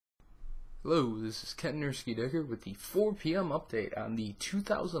Hello, this is Ken Decker with the 4 p.m. update on the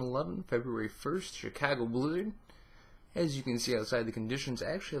 2011 February 1st Chicago blizzard. As you can see outside, the conditions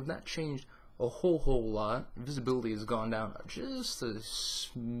actually have not changed a whole lot. Visibility has gone down just a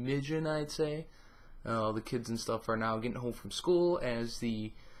smidgen, I'd say. The kids and stuff are now getting home from school as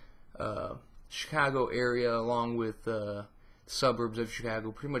the Chicago area, along with suburbs of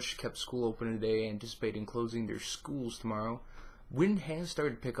Chicago, pretty much kept school open today, anticipating closing their schools tomorrow. Wind has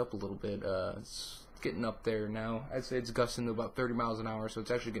started to pick up a little bit. It's getting up there now. I'd say it's gusting to about 30 miles an hour, so it's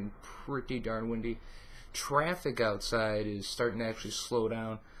actually getting pretty darn windy. Traffic outside is starting to actually slow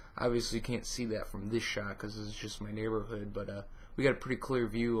down. Obviously, you can't see that from this shot because this is just my neighborhood, but we got a pretty clear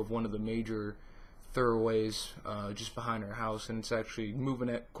view of one of the major thoroughways just behind our house, and it's actually moving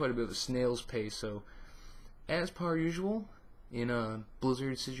at quite a bit of a snail's pace. So, as per usual, in a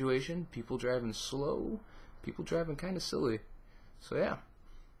blizzard situation, people driving slow, people driving kind of silly. So yeah,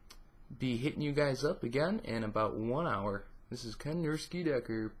 be hitting you guys up again in about 1 hour. This is Ken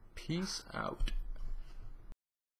Decker. Peace out.